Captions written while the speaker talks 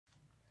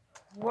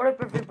What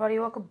up, everybody?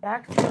 Welcome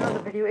back to another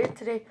video. And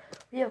today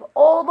we have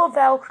all the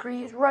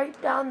Valkyries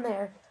right down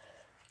there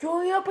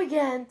going up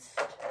against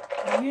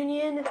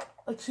Union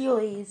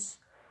Achilles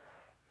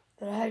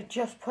that I had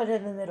just put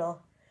in the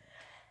middle.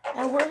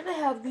 And we're going to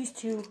have these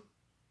these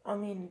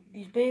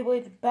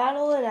Beyblades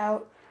battle it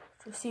out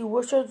to see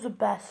which is the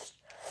best.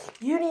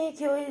 Union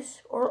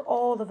Achilles or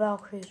all the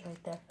Valkyries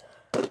right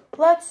there.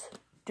 Let's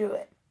do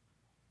it.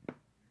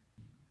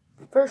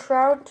 First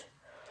round.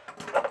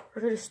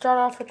 We're going to start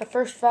off with the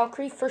first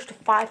Valkyrie, first to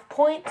 5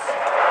 points,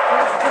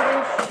 first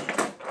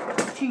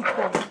finish 2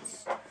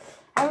 points.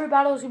 Every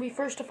battle is going to be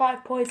first to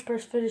 5 points,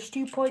 first finish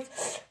 2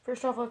 points.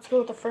 First off, let's go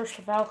with the first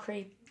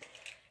Valkyrie.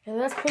 And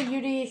let's put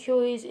Union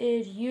Achilles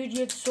in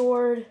Union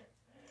Sword.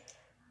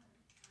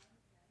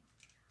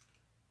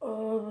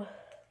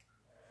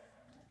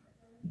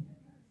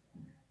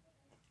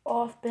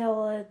 Off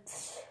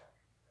balance.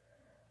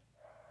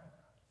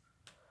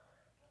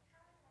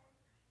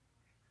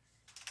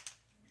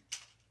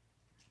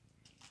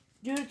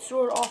 Union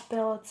Sword off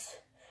balance,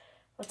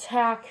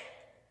 attack,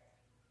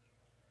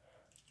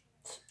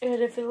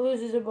 and if it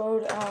loses a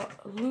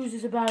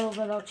battle,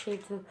 then I'll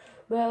change them.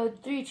 Well,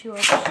 3, 2,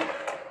 1.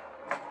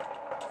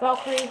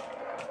 Valkyrie.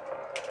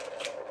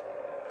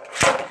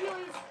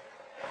 Achilles.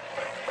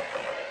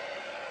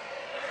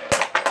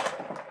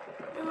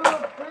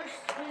 First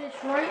finish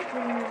right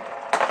there.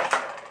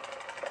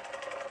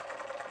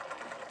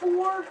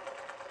 4.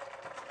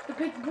 The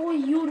big boy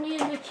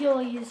Union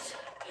Achilles.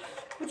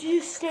 Which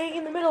is just staying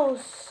in the middle,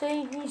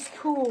 saying he's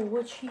cool,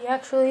 which he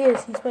actually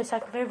is. He's my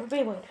second favorite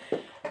Beyblade.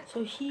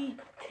 So he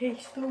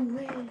takes the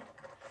win.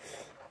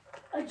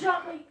 I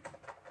dropped my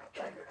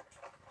trigger.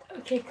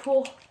 Okay,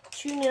 cool.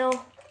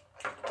 2-0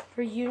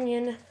 for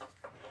Union.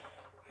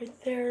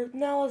 Right there.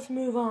 Now let's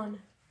move on.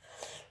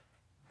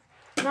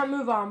 Not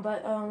move on,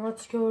 but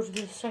let's go to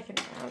the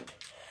second round.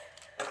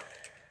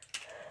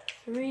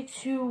 3,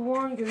 2,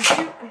 1, go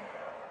shoot.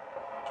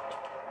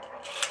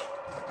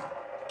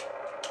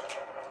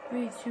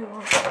 3, 2,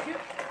 1,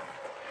 shoot.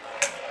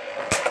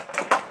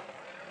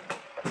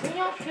 We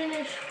all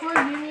finish for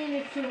Union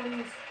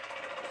Achilles.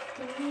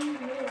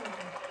 3-0.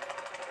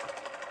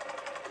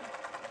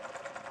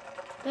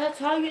 That's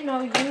how you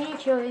know Union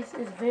Achilles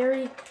is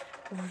very,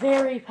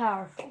 very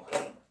powerful.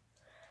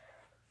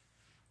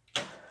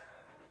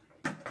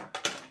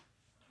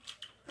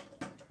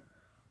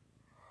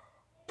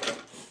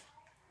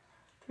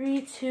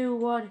 Three, 2,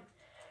 1,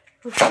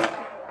 shoot.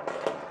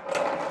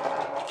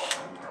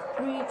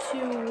 3, 2,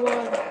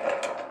 1.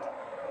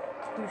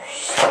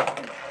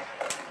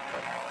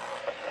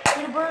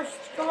 Get a burst.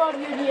 Come on,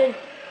 Union.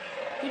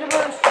 Get a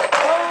burst.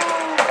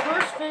 Oh,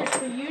 burst finish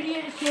for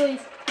Union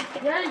Achilles.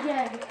 Yet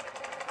again.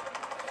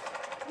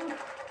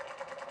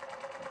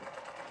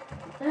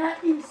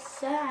 That is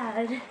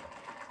sad.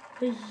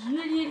 The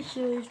Union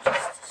Achilles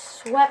just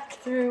swept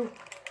through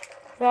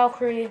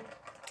Valkyrie.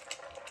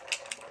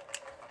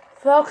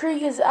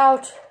 Valkyrie is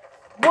out.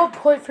 1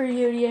 point for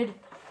Union.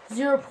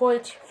 0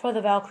 points for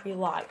the Valkyrie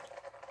line.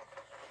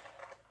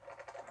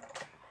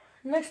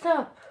 Next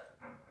up,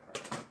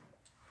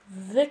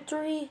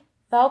 Victory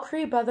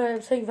Valkyrie. By the way,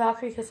 I'm saying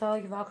Valkyrie because I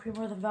like Valkyrie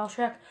more than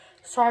Valtryek.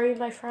 Sorry,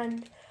 my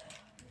friend.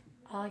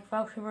 I like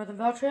Valkyrie more than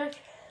Valtryek.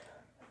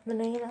 The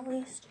name, at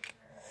least.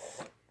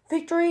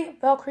 Victory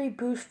Valkyrie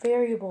boost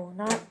variable,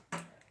 not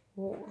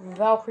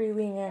Valkyrie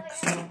Wing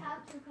X.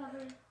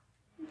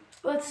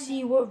 Let's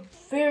see what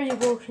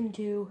variable can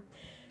do.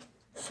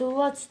 So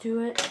let's do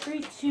it.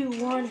 3, 2,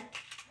 1.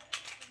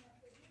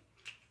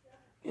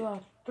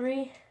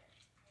 3,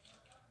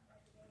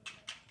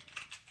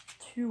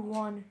 2,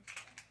 1.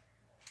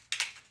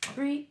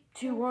 3,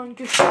 2, 1.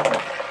 Go shoot.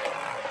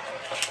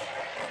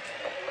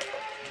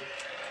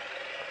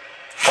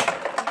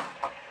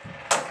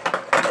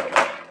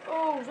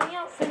 Oh, they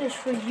out finish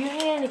for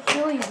Union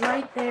Achilles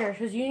right there.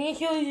 Because Union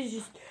Achilles is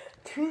just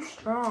too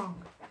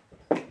strong.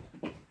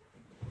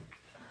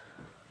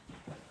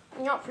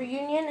 Out for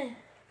Union.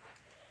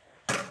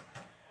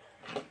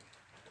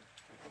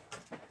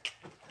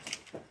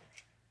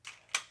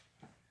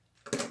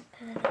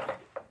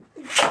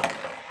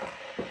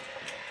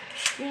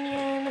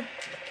 Union,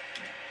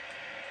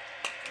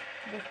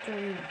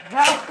 Victory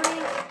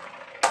Valkyrie.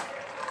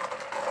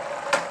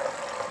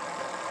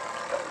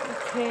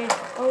 Okay,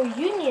 oh,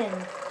 Union.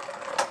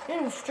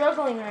 Union's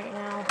struggling right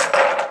now.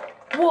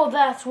 Well,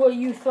 that's what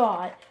you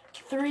thought.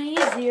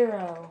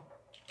 3-0.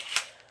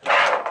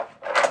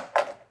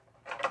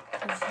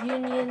 Because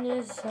Union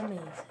is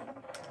amazing.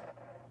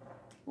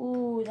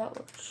 Ooh, that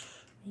looks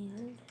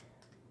amazing.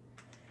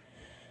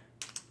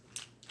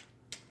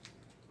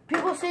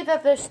 People say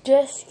that this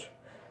disc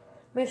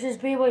makes this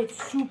Beyblade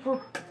super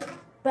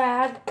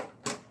bad,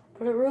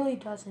 but it really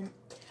doesn't.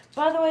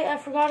 By the way, I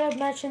forgot to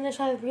mention this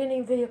at the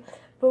beginning of the video,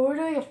 but we're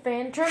doing a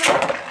fan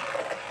tournament.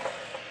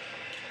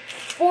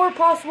 4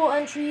 possible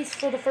entries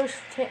for the first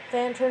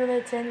fan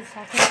tournament and the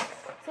second.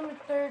 So the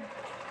third,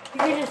 you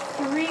get a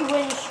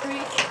 3-win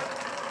streak,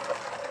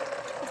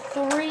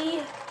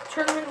 3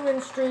 tournament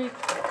win streak,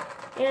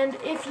 and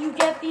if you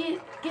get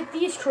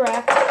these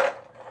correct,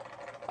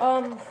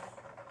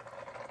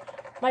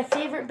 my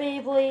favorite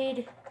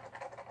Beyblade,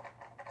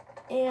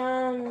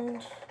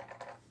 and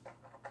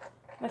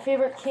my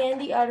favorite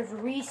candy out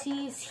of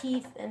Reese's,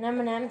 Heath, and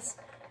M&M's,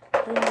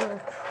 then you're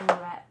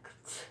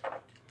correct.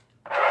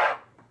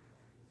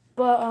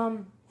 But,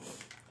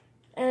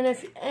 and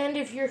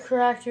if you're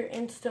correct, you're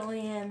instantly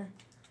in,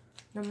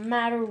 no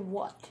matter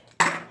what.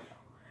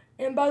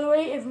 And by the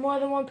way, if more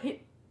than one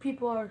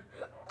people are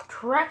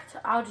correct,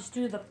 I'll just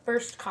do the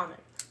first comment.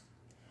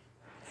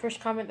 First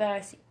comment that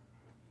I see.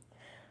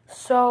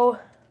 So,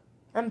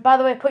 and by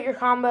the way, put your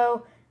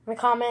combo in the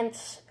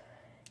comments.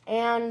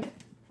 And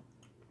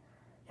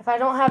if I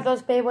don't have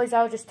those Beyblades,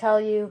 I'll just tell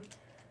you.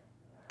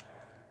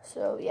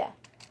 So, yeah.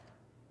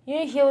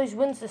 Achilles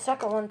wins the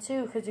second one,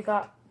 too, because he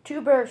got 2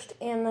 burst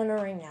and then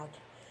a ring out.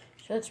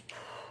 So, that's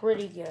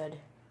pretty good.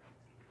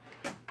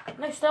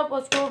 Next up,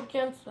 let's go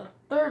against the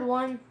third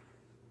one.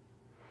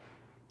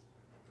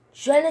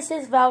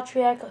 Genesis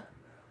Valkyries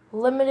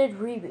Limited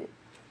Reboot.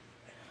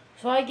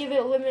 So I give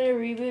it limited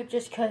reboot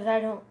just because I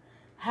don't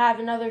have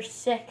another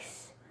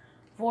 6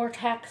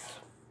 vortex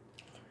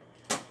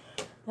that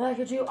I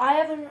could do. I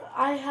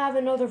have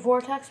another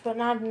vortex, but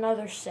not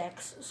another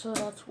 6, so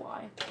that's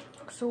why.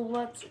 So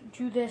let's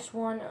do this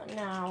one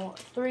now.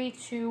 3,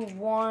 2,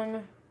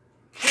 1.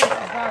 3, 2, 1.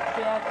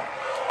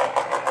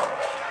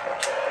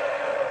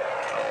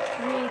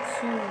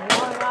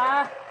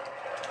 Ah.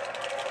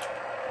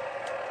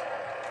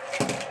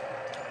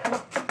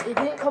 It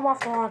didn't come off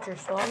the launcher,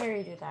 so let me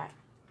redo that.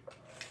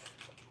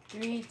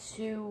 3,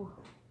 2,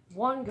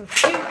 1, go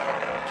shoot!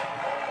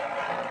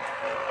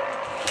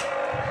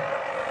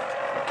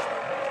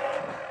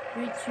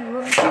 3, 2,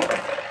 1, shoot!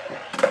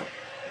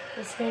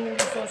 This is going to be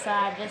so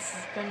sad. This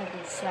is going to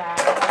be sad.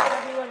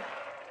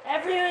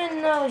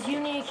 Everyone knows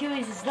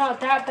Achilles is not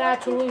that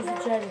bad to lose to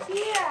Genesis.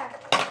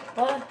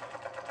 But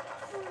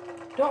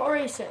don't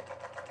erase it.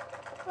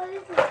 What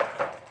is it?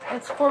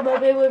 It's for my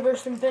Beyblade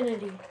vs.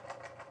 Infinity.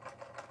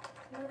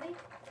 Movie?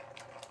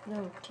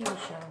 No, TV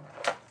show.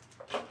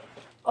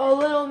 A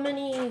little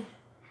mini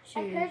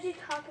series. I heard you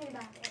talking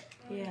about it.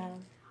 Yeah.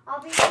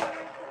 I'll be playing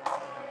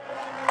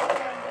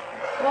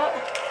What?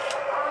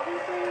 I'll be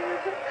playing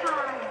with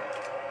Kai.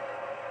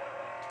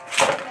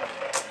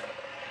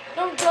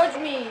 Don't judge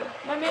me.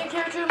 My main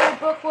character in my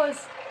book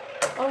was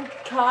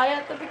Kai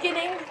at the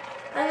beginning.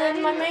 And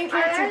then my main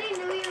character... I already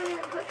knew you were going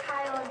to put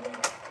Kai on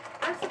this.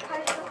 I'm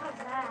surprised you don't have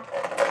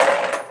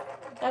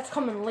that. That's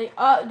coming late.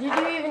 Did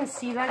you even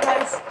see that,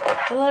 guys?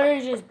 It literally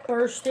just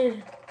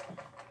bursted.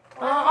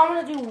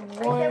 I'm going to do I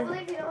can't one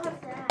believe you don't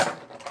have that.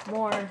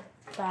 more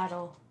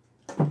battle.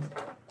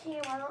 Gee,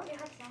 why don't you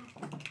have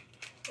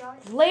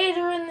that?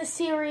 Later in the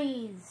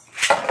series.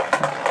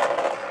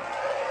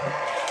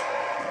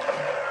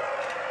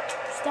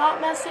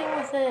 Stop messing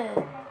with it.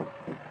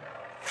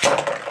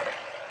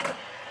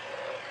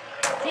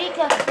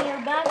 Jacob,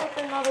 we're back with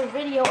another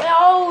video.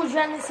 Oh,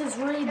 Genesis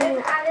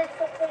reboot.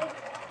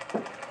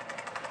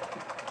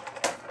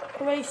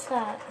 Erase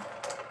that.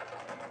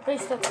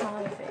 Erase that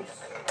smiley face.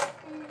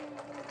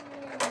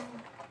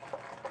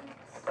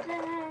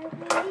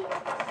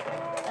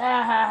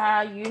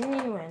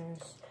 Union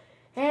wins.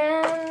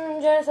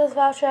 And Genesis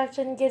Valkyries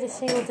didn't get a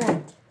single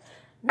dent.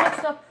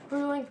 Next up, we're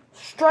doing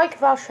Strike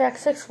Valkyries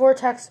 6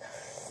 Vortex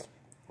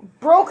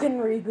Broken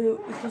Reboot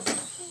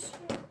because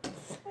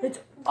it's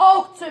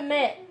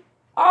ultimate.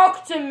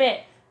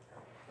 Ultimate.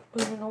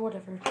 But you know,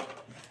 whatever.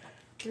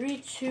 3,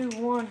 2,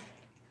 1.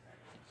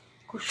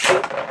 Go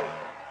shoot.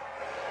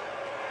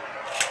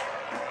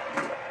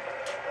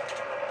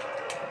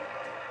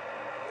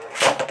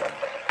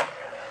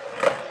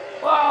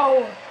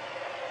 Whoa.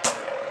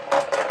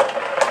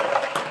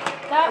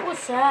 That was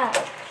sad.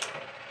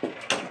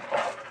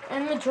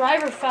 And the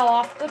driver fell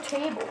off the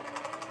table.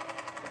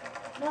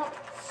 Not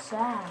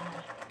sad.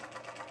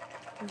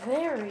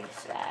 Very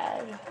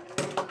sad.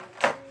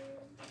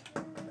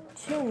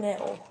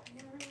 2-0.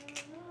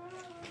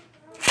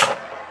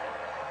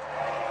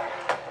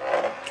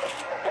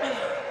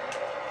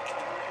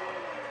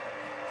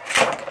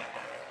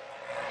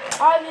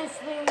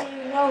 Obviously,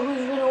 you know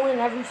who's going to win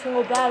every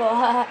single battle.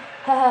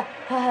 I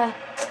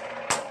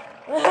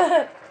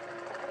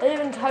didn't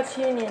even touch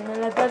Union,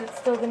 and I bet it's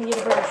still going to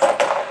get a burst.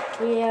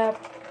 Yep.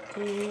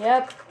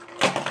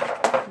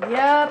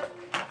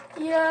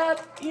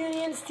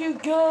 Union's too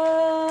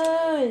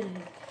good.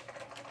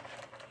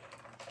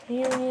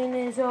 Union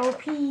is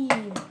OP.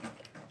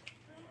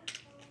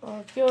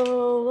 Let's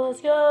go.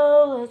 Let's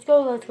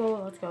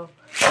go.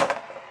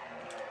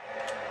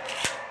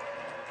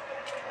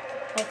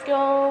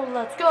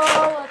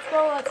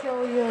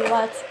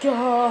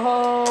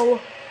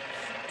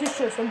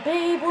 Destroy some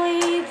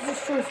Beyblades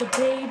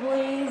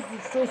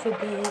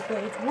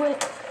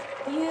with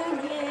you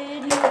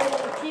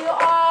kill.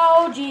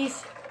 Oh,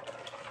 jeez.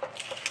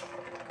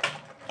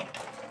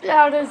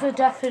 That is a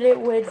definite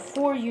win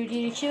for you,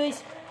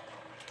 Achilles.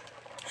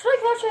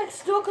 Strike Valkyries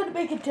still couldn't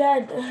make it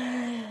dead.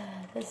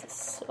 This is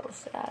so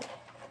sad.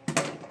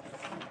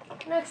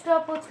 Next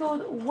up, let's go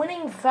with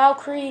Winning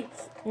Valkyrie.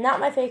 Not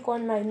my fake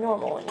one, my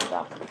normal Winning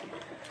Valkyrie.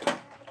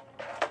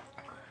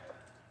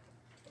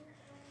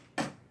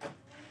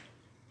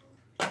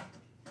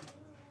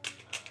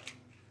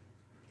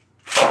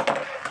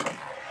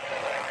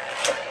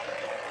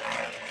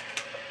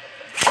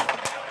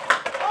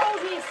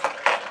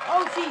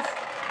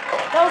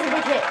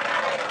 big hit.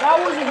 That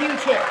was a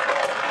huge hit.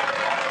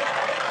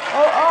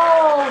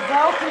 Oh,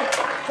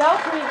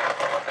 Valkyrie.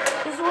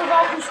 This is where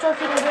Valkyries start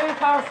getting very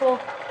powerful.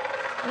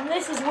 And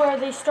this is where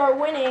they start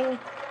winning,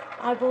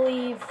 I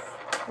believe.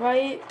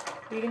 Right?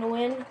 Are you going to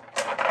win?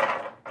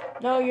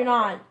 No, you're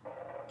not.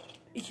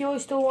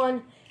 Achilles still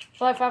won.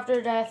 Life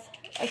after death.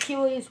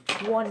 Achilles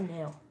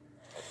 1-0.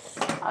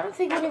 I don't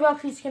think any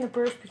Valkyries is going to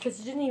burst because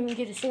it didn't even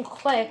get a single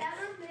click.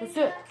 Let's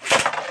do it.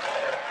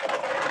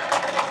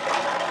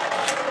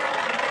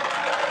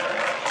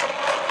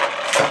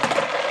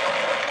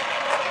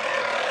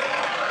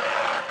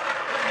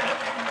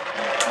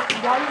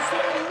 Why are you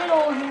staying in the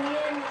middle,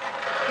 Union?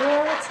 You're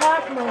in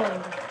attack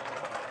mode.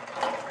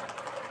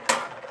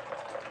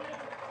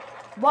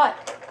 What?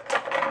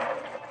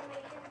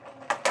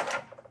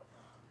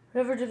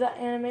 Never did that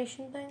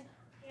animation thing?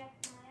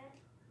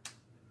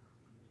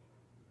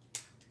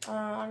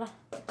 I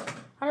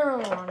don't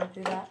really want to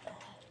do that.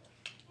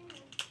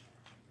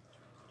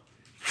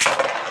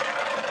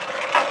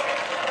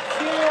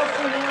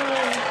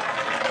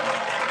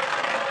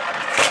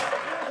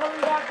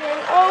 Coming back in.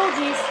 Oh,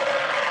 jeez.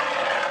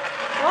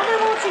 Why am I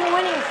watching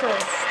winning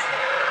first?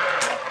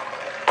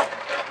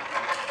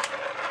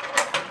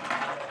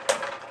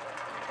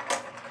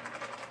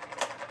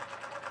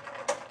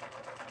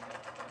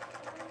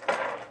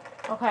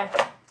 Okay,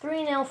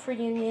 3-0 for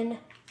Union.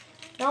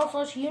 Now let's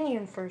watch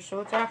Union first, so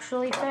it's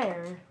actually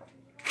fair.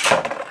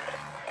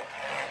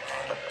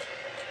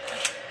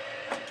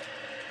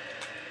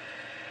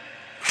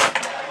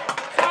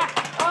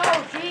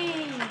 Oh,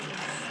 jeez.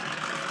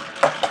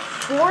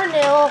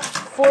 4-0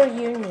 for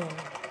Union.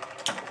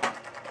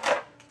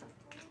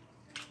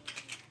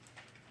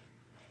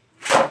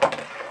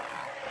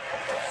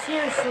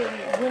 Seriously,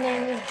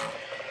 winning.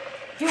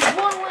 You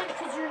won win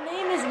because your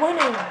name is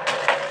winning.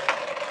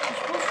 You're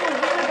supposed to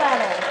win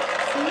about it.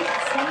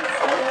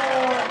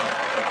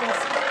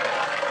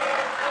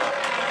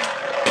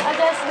 I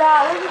guess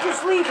not. Let me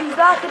just leave. He's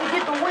not going to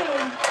get the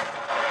win.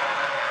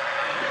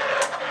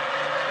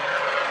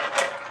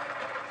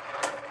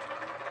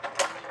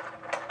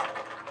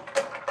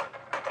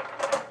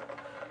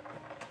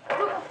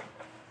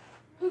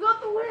 Who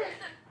got the win?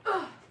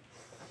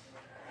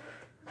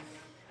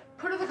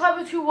 Put in the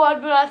comments who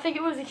won, but I think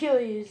it was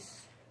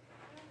Achilles.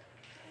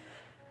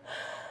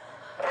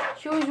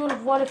 Achilles would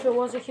have won if it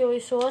was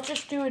Achilles, so let's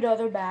just do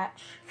another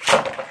match.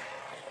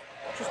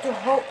 Just to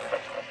hope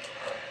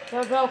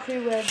that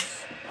Valkyrie wins.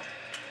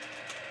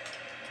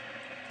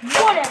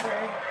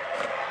 Whatever.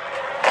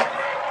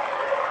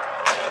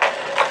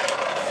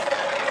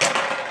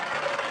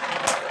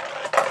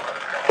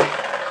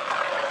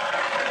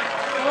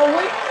 Oh,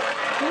 wait.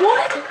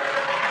 What?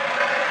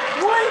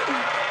 What?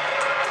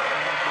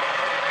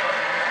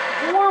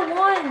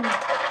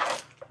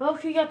 4-1.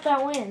 Valkyrie got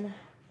that win.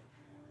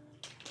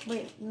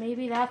 Wait,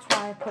 maybe that's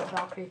why I put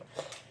Valkyrie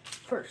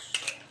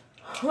first.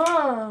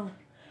 Huh.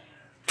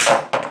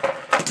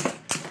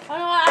 I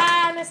know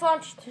I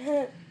mislaunched.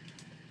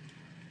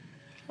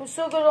 I'm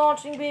so good at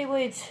launching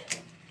Beyblades.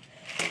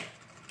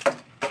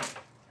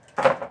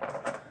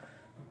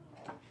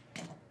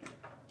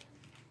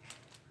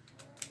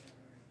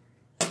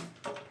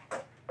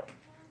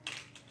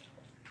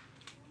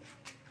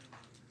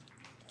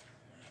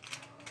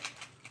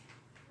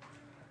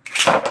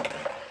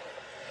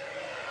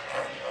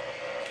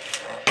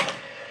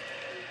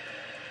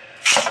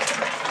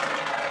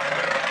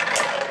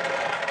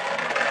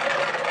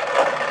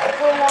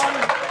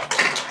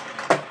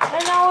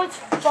 And now it's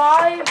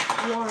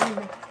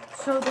 5-1.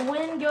 So the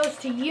win goes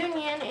to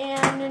Union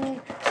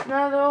and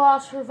another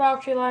loss for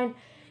Valkyrie line.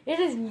 It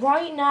is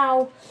right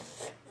now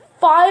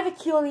 5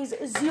 Achilles,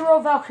 0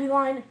 Valkyrie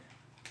line,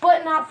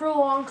 but not for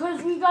long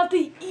because we got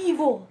the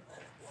evil,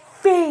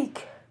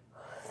 fake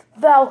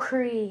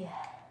Valkyrie.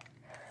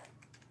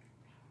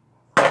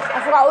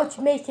 I forgot which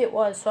make it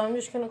was, so I'm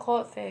just going to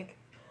call it fake.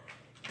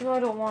 No, I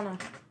don't want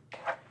to.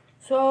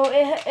 So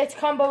its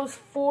combos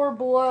 4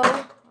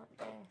 blow.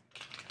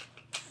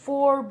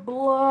 4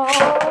 blow.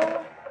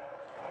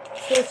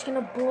 So it's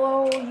gonna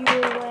blow you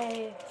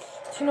away.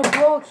 It's gonna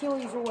blow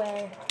Achilles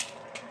away.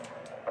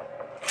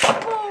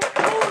 Blow it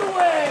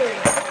away!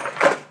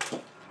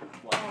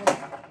 Wow.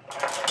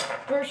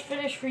 First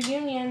finish for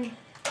Union.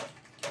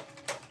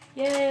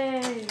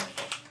 Yay!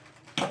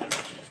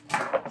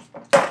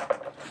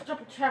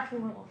 Stop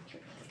attacking my launcher.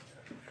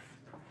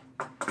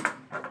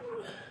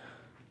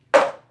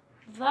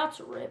 That's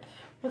a rip.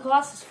 My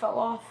glasses fell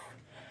off.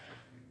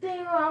 They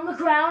were on the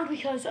ground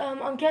because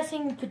I'm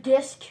guessing the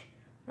disc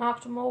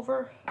knocked them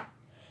over.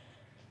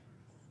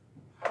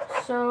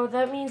 So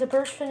that means a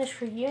burst finish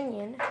for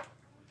Union,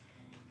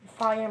 if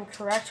I am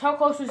correct. How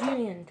close was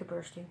Union to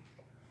bursting?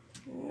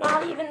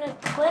 Not even a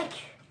click.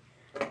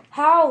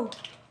 How?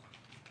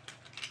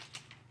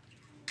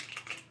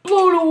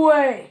 Blown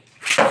away.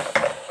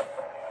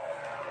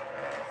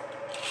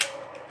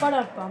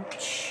 Ba-da-bum.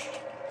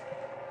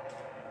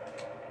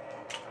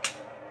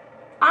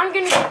 I'm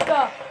gonna get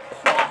the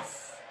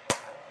plus.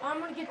 I'm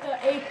gonna get the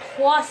A+.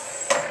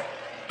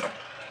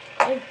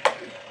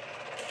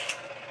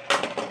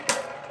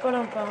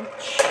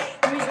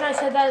 The reason I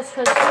said that is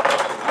because,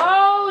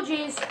 oh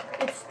geez,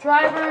 it's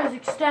Driver's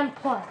Extend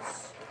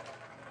Plus.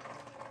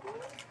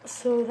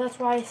 So that's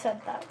why I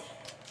said that.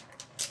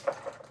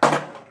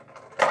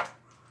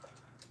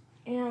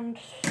 And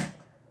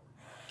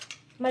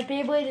my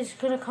Beyblade is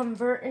going to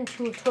convert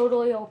into a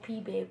totally OP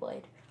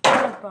Beyblade.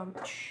 Blow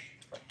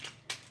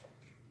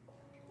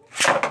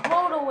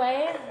it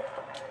away.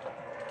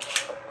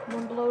 Come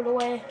on, blow it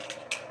away.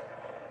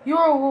 You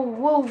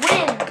will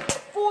win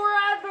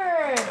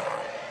forever.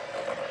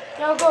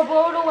 Now go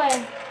blow it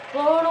away.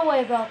 Blow it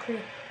away,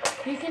 Valkyrie.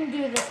 You can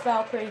do this,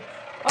 Valkyrie.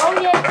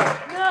 Oh, yeah.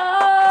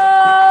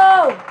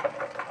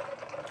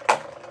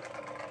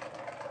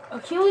 No!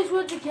 Achilles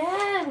wins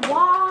again.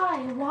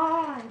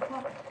 Why?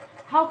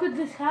 How could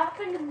this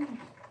happen?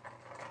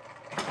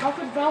 How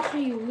could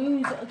Valkyrie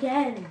lose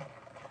again?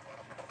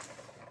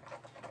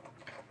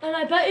 And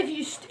I bet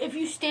if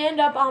you stand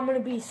up, I'm gonna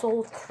be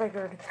so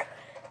triggered.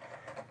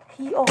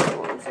 He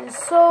also loses.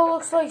 So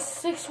looks like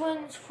 6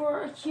 wins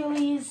for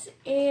Achilles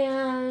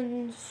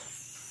and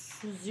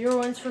 0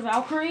 wins for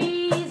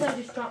Valkyries. I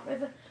just dropped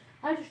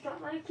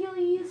my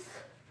Achilles.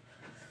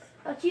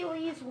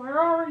 Achilles, where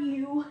are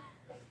you?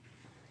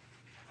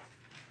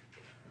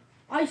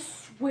 I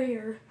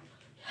swear.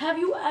 Have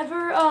you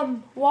ever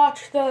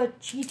watched the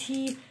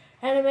GT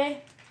anime?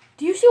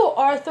 Do you see what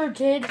Arthur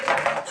did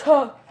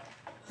to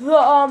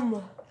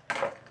the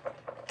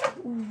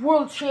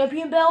world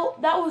champion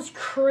belt? That was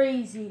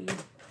crazy.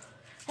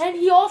 And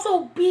he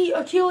also beat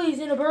Achilles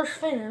in a burst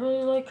finish. It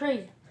was like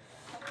crazy.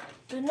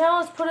 But now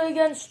let's put it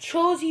against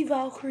Chosy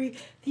Valkyrie,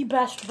 the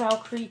best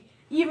Valkyrie,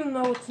 even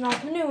though it's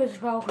not the newest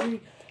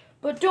Valkyrie.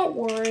 But don't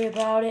worry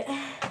about it.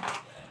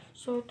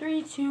 So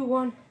 3, 2,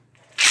 1.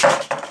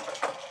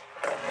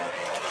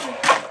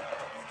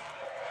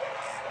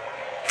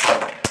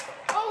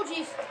 Oh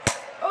jeez.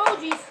 Oh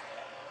jeez.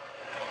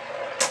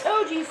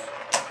 Oh jeez.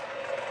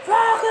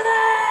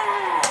 Valkyrie!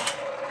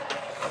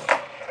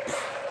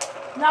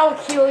 Now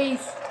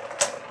Achilles.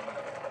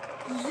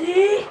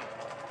 The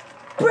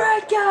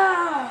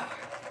breaker!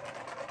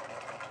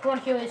 Come on,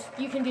 Achilles.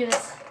 You can do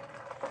this.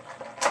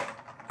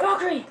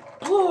 Valkyrie,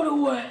 blow it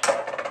away.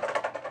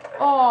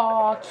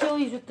 Oh,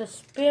 Achilles with the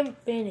spin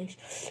finish.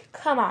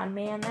 Come on,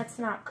 man. That's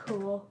not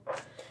cool.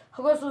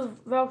 How goes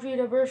with Valkyrie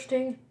to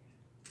bursting?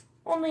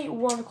 Only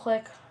 1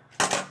 click.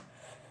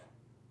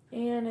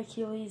 And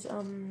Achilles,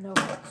 no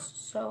clicks.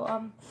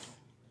 So,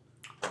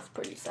 it's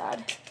pretty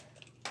sad.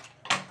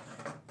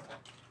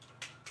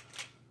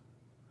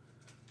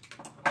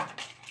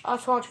 I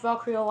have to watch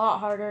Valkyrie a lot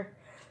harder.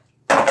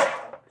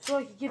 So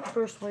I can get the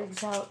burst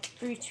legs out.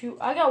 3, 2.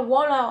 I got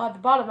 1 out at the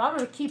bottom. I'm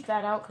going to keep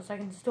that out because I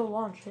can still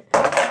launch it.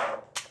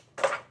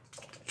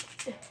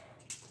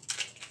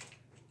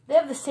 They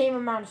have the same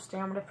amount of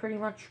stamina, pretty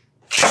much.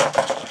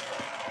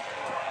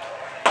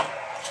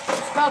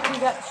 Valkyrie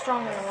got the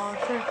stronger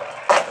launcher.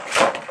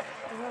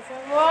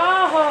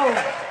 Whoa!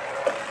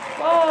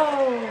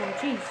 Whoa!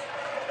 Jeez.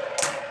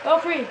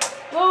 Valkyrie,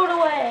 blow it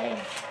away.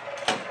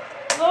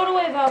 Blow it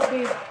away,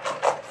 Valkyrie.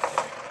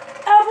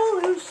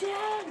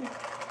 Evolution!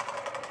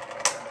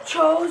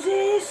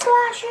 Chosy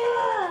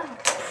Slasher!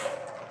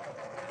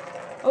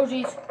 Oh,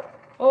 jeez.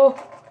 Oh,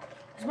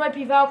 this might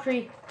be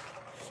Valkyrie.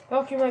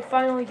 Valkyrie might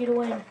finally get a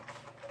win.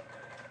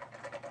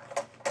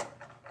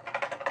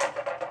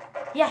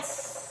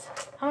 Yes!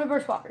 How many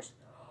burst walkers?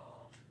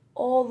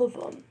 All of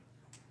them.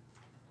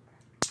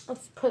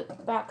 Let's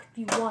put back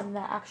the one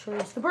that actually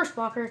is the burst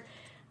blocker.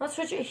 Let's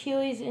switch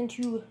Achilles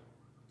into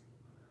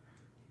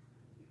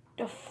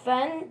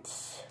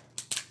defense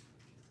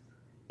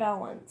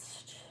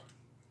balanced.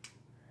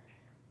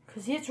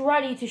 Because it's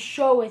ready to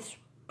show its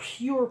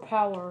pure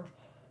power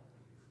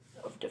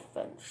of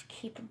defense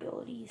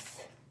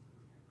capabilities.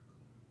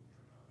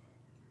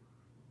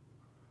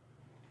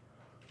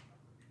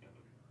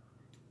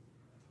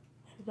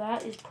 So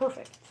that is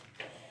perfect.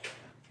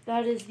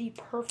 That is the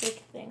perfect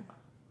thing.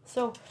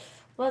 So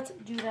let's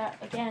do that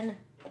again.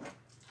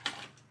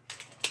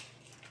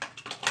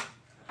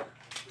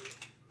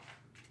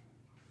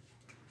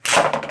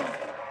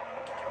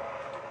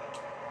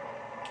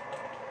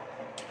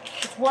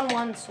 It's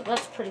 1-1, so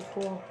that's pretty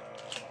cool.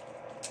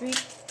 3,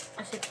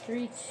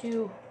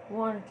 2,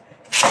 1.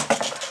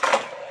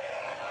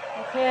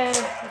 Okay,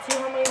 let's see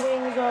how many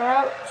wings are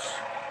out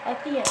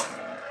at the end.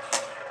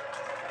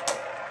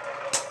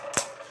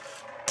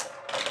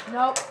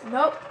 Nope,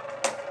 nope.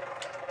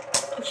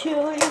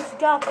 Achilles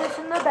got this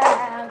in the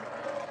bag.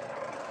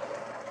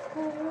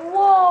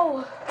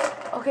 Whoa.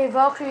 Okay,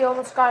 Valkyrie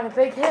almost got a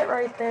big hit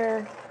right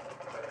there.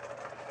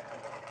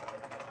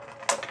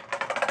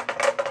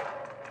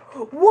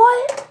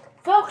 What?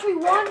 Valkyrie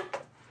won?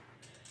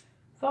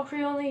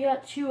 Valkyrie only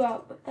got 2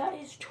 out, but that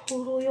is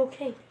totally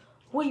okay.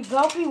 Wait,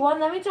 Valkyrie won?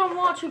 That means I'm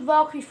watching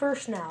Valkyrie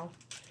first now.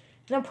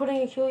 And I'm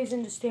putting Achilles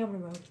into stamina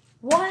mode.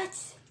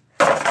 What?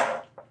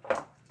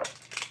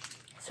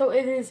 So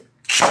it is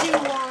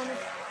 2-1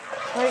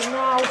 right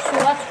now, so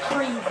that's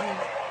crazy.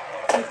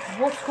 Like,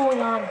 what's going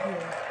on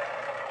here?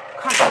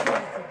 Kind of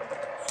crazy.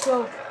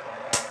 So,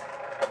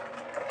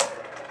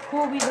 who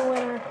will be the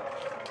winner?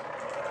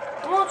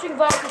 launching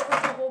Valkyrie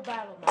for the whole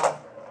battle now.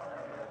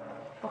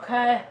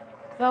 Okay.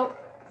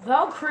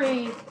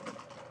 Valkyrie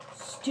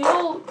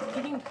still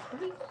getting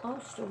pretty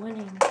close to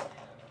winning.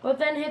 But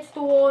then hits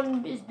the wall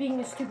and is being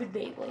a stupid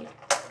Beyblade.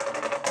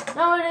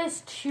 Now it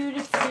is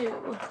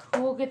 2-2.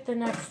 Who will get the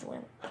next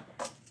win?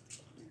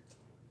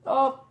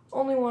 Oh,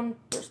 only one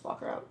burst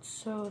blocker out,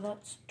 so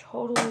that's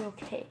totally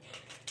okay.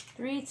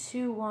 3,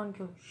 2, 1,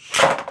 go.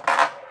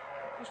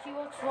 Actually,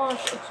 let's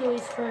launch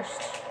Achilles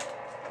first.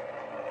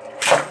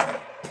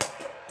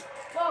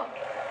 Go!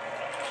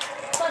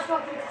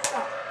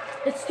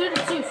 It's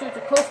 2-2, so it's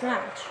a close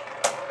match.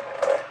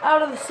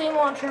 Out of the same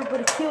launcher, but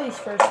Achilles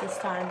first this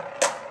time.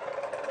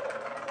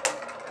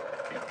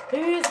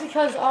 Maybe it's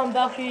because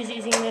Valkyrie is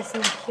using this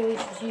and Achilles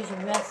was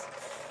using this.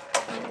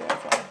 Maybe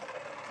that's why.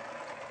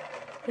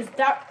 Because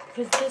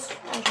this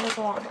launcher has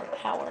a lot more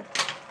power.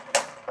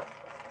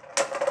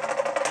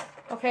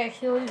 Okay,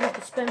 Achilles with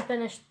the spin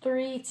finish.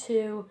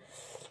 3-2.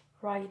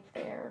 Right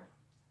there.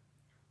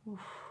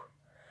 Oof.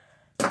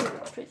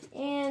 That's crazy.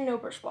 And no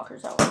burst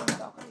blockers out on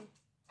Valkyrie.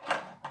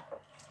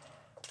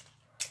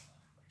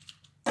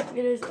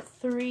 It is a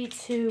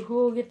 3-2. Who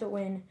will get the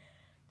win?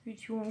 3,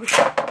 2, 1, go.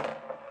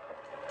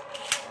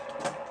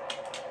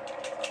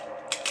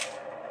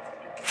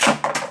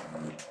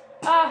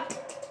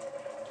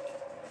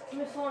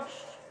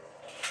 Mislaunched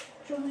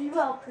Josie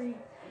Valkyrie,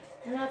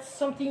 and that's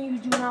something you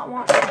do not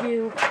want to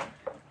do.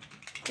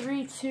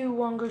 3, 2,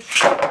 1, go.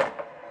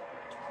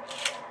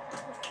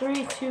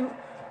 3, 2,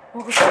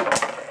 1, go.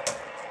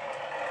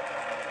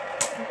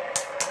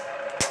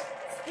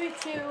 3,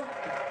 2.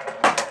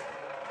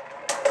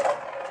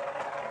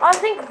 I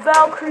think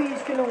Valkyrie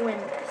is gonna win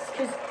this,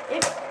 because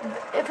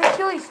if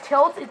Achilles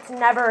tilts, it's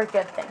never a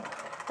good thing.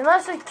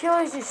 Unless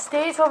Achilles just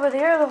stays over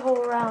there the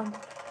whole round.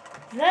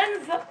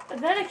 Then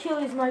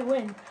Achilles might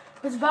win,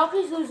 because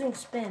Valkyrie's losing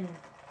spin.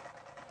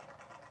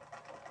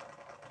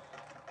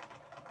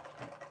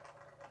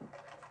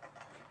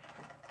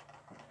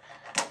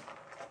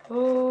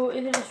 Oh,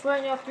 it is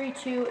right now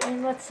 3-2,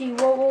 and let's see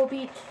what will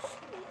be.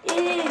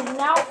 It is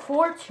now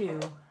 4-2,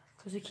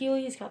 because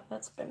Achilles got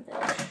that spin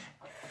finish.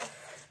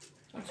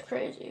 That's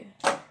crazy.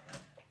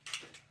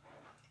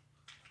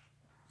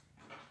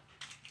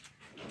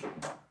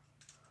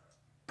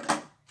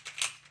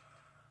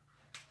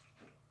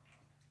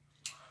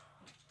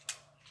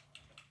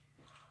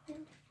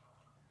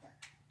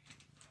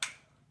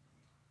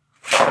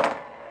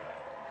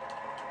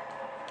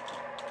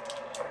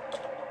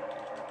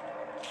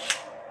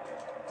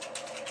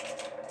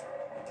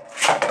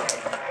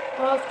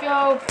 Let's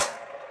go.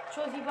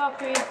 Josie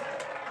Valkyrie.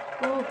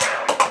 Ooh.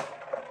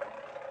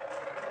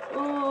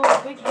 Ooh,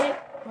 big hit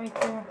right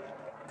there.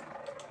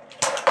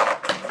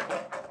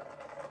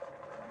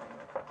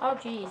 Oh,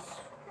 jeez.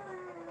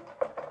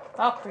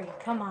 Valkyrie,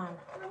 come on.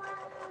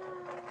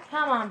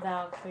 Come on,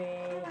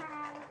 Valkyrie.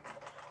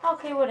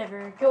 Okay,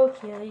 whatever. Go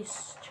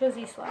Achilles.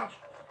 Josie slash.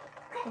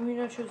 I mean,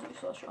 not Josie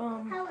slash.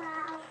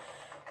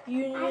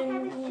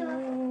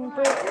 Union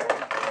breaker.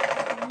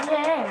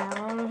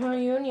 Yeah,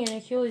 Union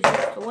Achilles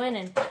gets the win,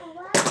 and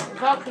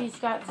Valkyrie's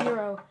got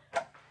 0.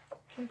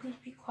 Can you please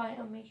be quiet?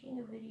 I'm making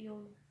a video.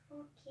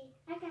 Okay,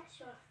 I got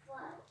short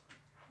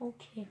flow.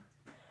 Okay.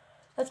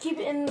 Let's keep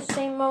it in the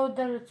same mode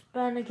that it's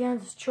been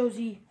against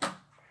Josie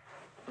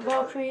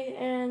Valkyrie,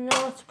 and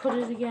now let's put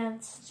it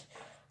against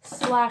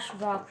slash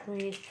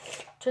Valkyrie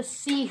to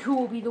see who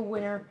will be the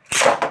winner.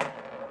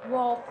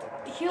 Well,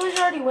 Achilles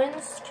already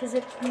wins because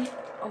it beat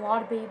a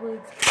lot of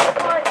Beyblades,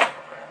 but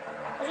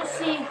I'll just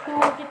see who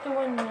will get the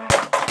win now.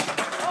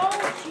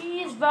 Oh,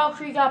 jeez,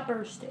 Valkyrie got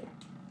bursted.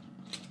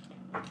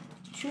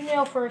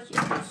 2-0 for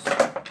Achilles.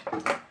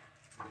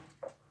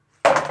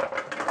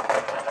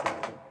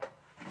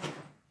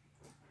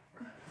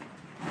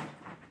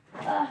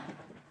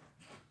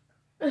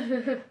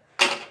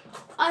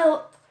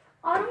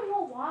 I don't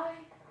know why.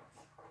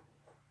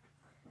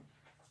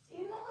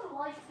 Even though I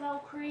like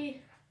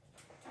Valkyrie,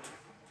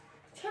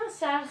 it's kind of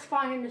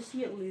satisfying to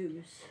see it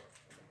lose.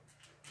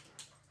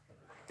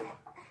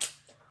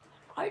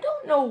 I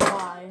don't know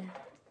why.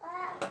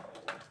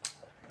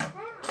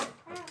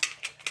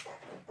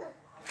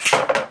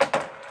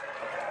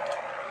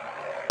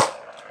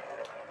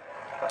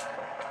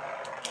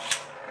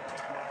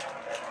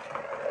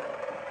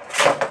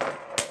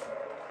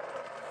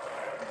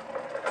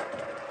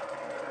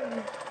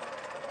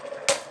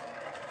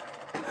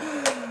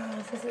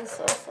 This is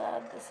so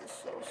sad. This is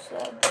so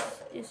sad.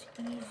 This is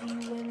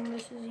easy win.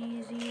 This is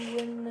easy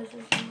win. This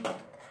is easy.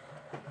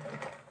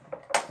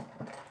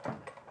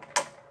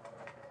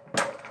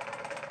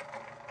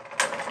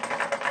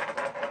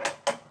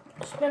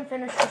 Spin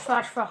finish for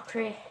slash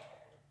Valkyrie.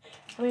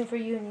 I mean for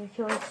Union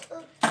Achilles.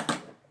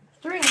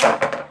 3.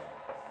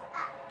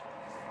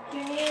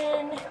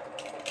 Union.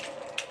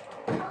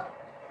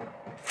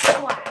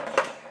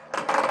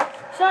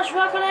 Slash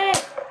Valkyrie.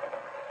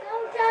 Go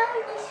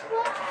down the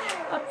slide.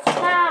 Up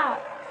top.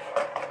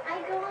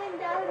 I'm going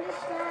down the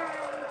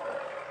slide.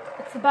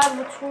 It's a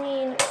battle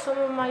between some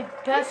of my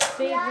best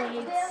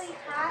Beyblades. Very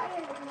high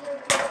and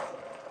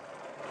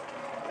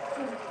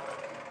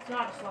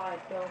not a slide.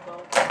 Don't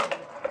go. I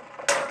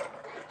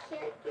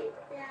can't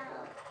get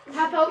down.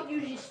 How about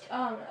you just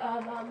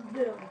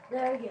boom.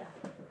 There you go.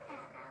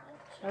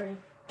 Sorry.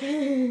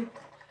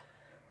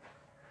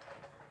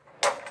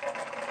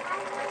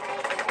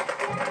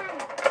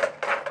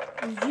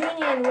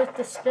 Union with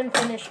the spin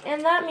finish,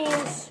 and that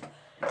means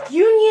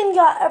Union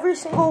got every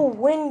single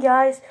win,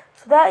 guys.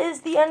 So that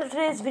is the end of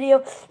today's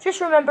video.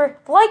 Just remember,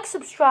 like,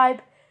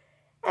 subscribe,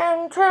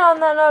 and turn on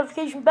that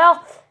notification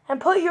bell, and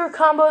put your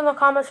combo in the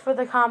comments for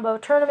the combo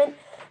tournament.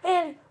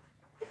 And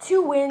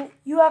to win,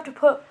 you have to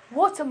put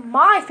what's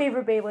my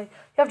favorite Beyblade.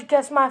 You have to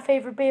guess my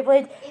favorite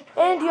Beyblade,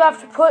 and you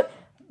have to put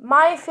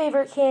my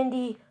favorite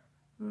candy.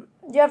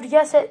 You have to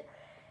guess it.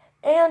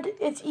 And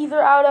it's either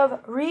out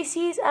of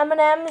Reese's,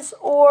 M&M's,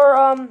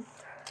 or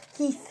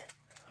Heath.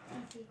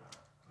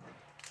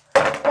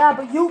 Yeah,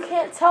 but you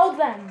can't tell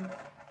them.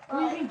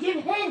 You can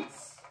give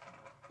hints.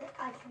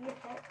 I can give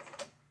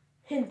hints.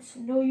 Hints.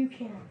 No, you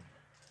can't.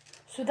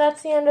 So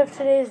that's the end of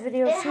today's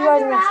video. See you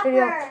guys in the next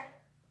video.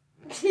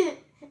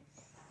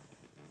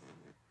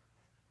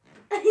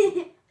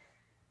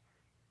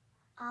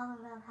 All of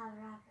them have a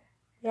wrapper.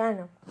 Yeah, I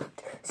know.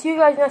 See you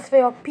guys next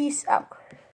video. Peace out.